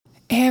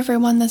Hey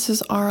everyone, this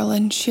is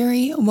Arlen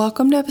Shiri.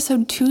 Welcome to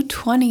episode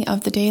 220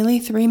 of the Daily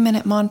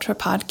 3-Minute Mantra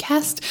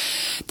Podcast.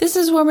 This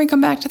is where we come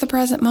back to the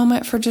present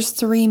moment for just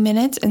 3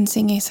 minutes and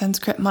sing a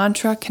Sanskrit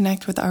mantra,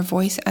 connect with our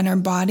voice and our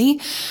body.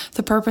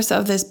 The purpose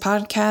of this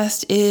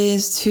podcast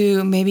is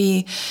to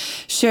maybe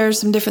share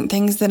some different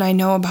things that I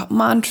know about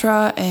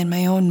mantra and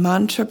my own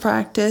mantra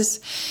practice.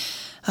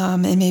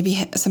 And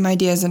maybe some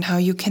ideas on how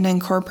you can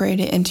incorporate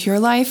it into your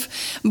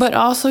life, but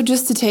also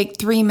just to take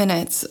 3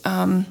 minutes.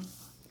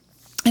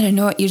 And I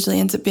know it usually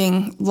ends up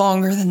being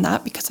longer than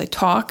that because I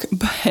talk,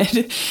 but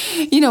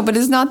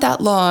it's not that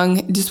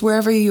long. Just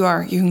wherever you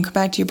are, you can come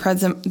back to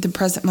the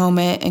present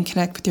moment and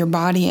connect with your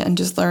body and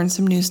just learn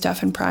some new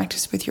stuff and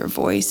practice with your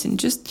voice and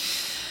just,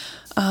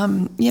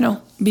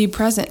 be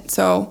present.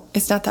 So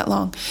it's not that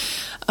long.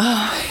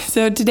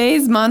 So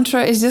today's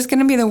mantra is just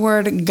going to be the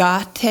word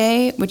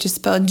gate, which is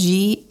spelled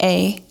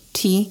Gate.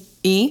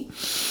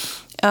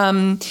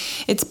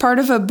 It's part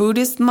of a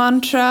Buddhist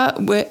mantra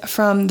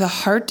from the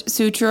Heart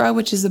Sutra,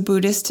 which is a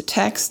Buddhist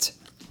text.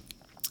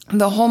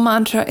 The whole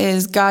mantra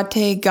is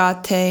Gate,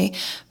 Gate,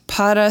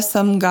 Para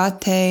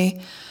Samgate,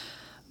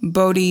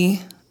 Bodhi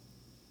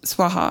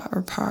Swaha,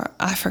 or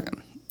I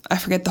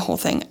forget the whole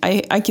thing.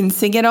 I can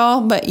sing it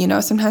all, but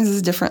sometimes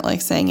it's different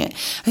like saying it.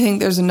 I think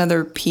there's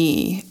another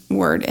P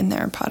word in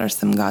there, Para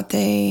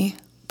Samgate,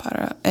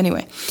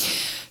 anyway.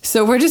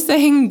 So we're just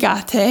saying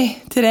gate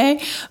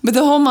today, but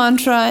the whole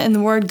mantra and the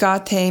word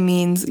gate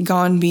means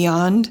gone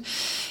beyond.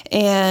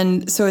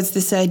 And so it's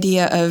this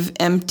idea of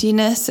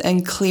emptiness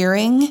and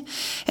clearing.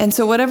 And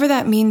so whatever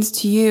that means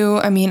to you,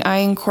 I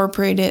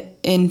incorporate it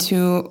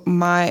into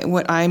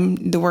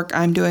the work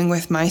I'm doing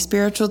with my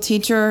spiritual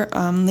teacher,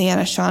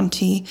 Leanna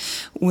Shanti,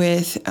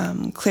 with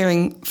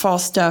clearing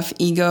false stuff,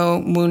 ego,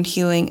 wound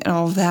healing, and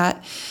all of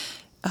that.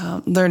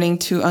 Learning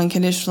to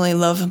unconditionally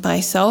love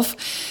myself.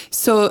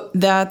 So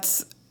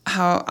that's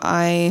how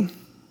I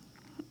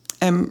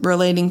am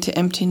relating to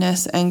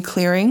emptiness and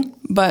clearing,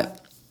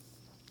 but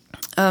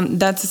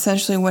that's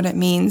essentially what it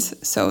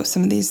means. So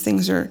some of these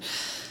things are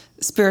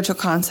spiritual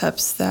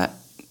concepts that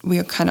we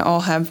kind of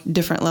all have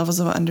different levels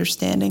of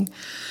understanding.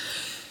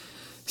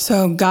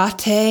 So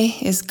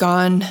Gate is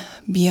gone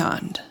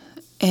beyond.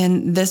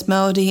 And this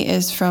melody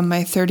is from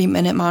my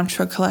 30-minute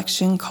mantra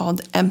collection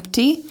called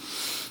Empty.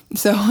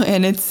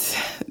 And it's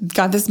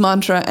got this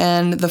mantra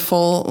and the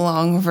full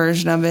long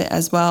version of it,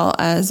 as well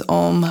as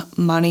Om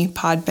Mani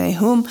Padme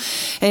Hum.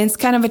 And it's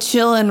kind of a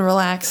chill and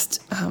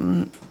relaxed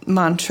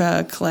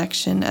mantra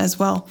collection as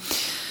well.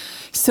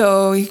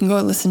 So you can go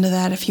listen to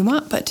that if you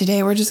want. But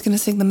today we're just going to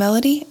sing the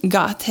melody,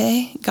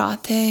 Gate,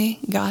 Gate,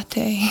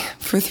 Gate,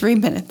 for 3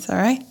 minutes, all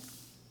right?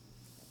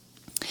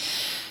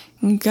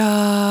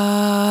 Gate.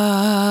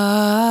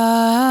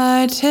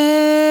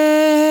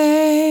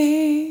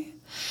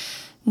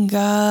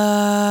 Gate,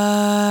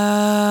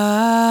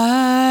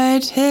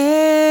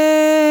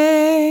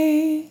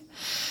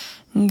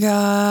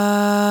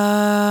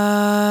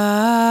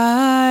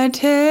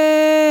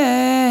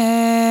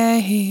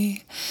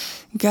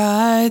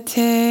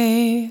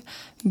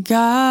 Gate,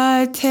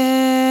 Gate,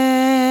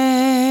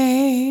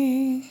 Gate,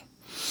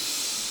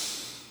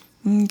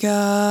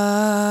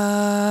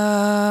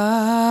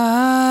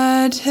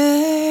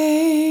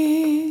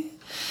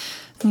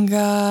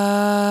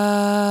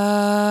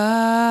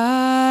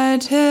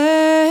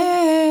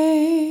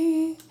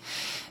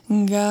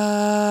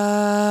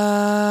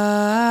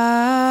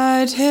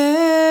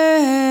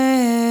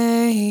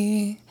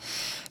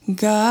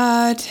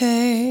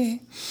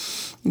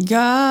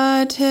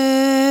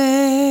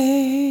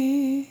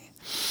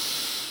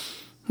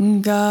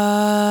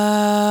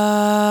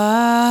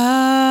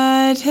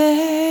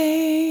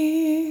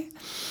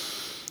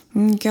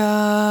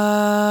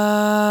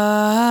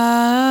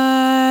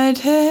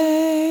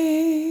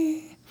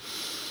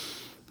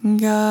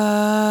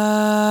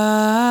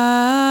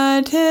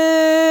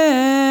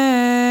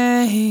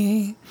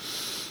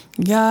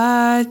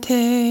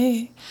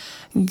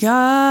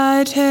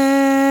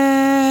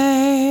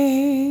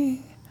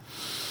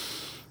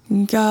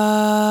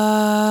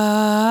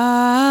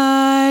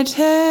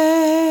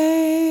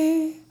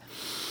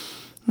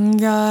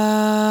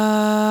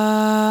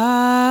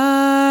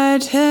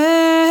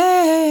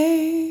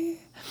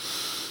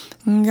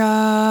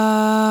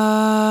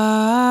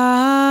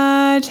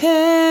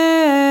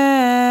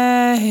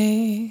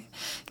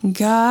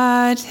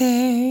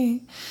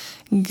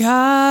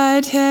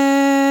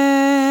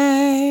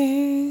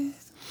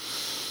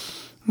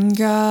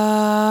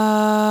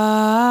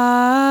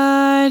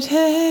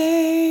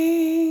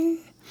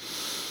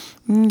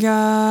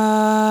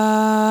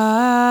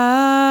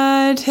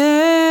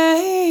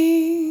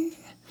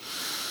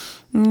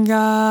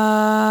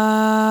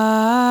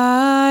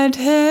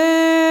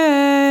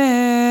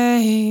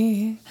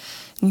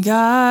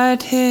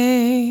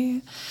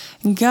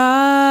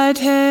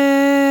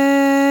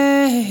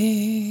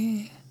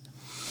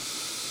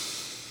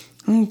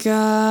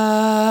 Gate,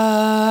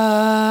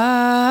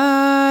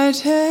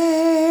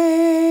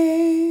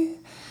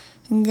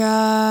 Gate,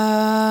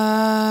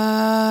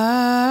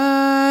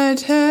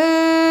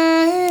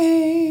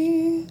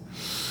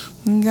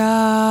 Gate,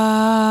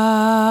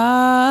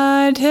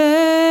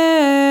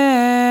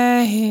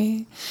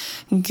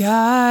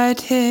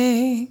 gate,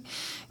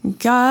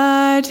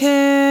 gate,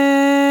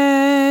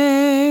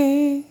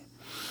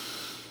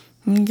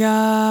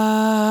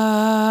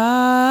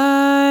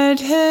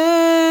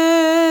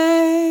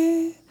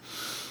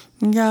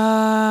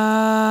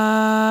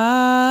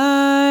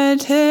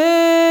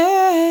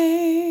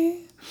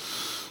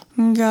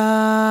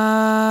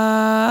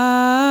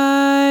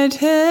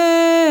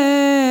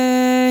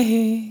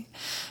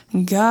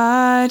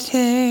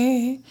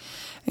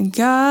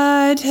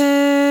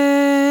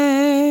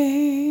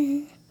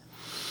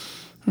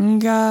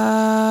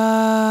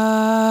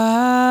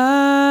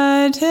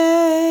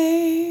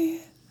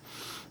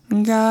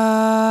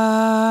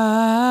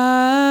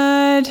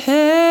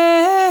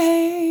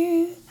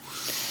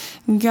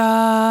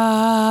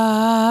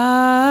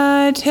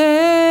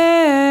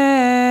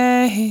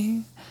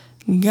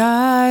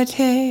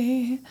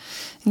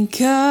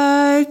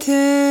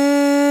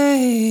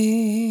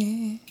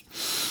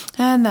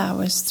 And that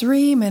was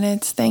 3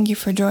 minutes. Thank you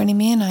for joining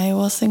me, and I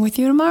will sing with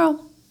you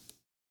tomorrow.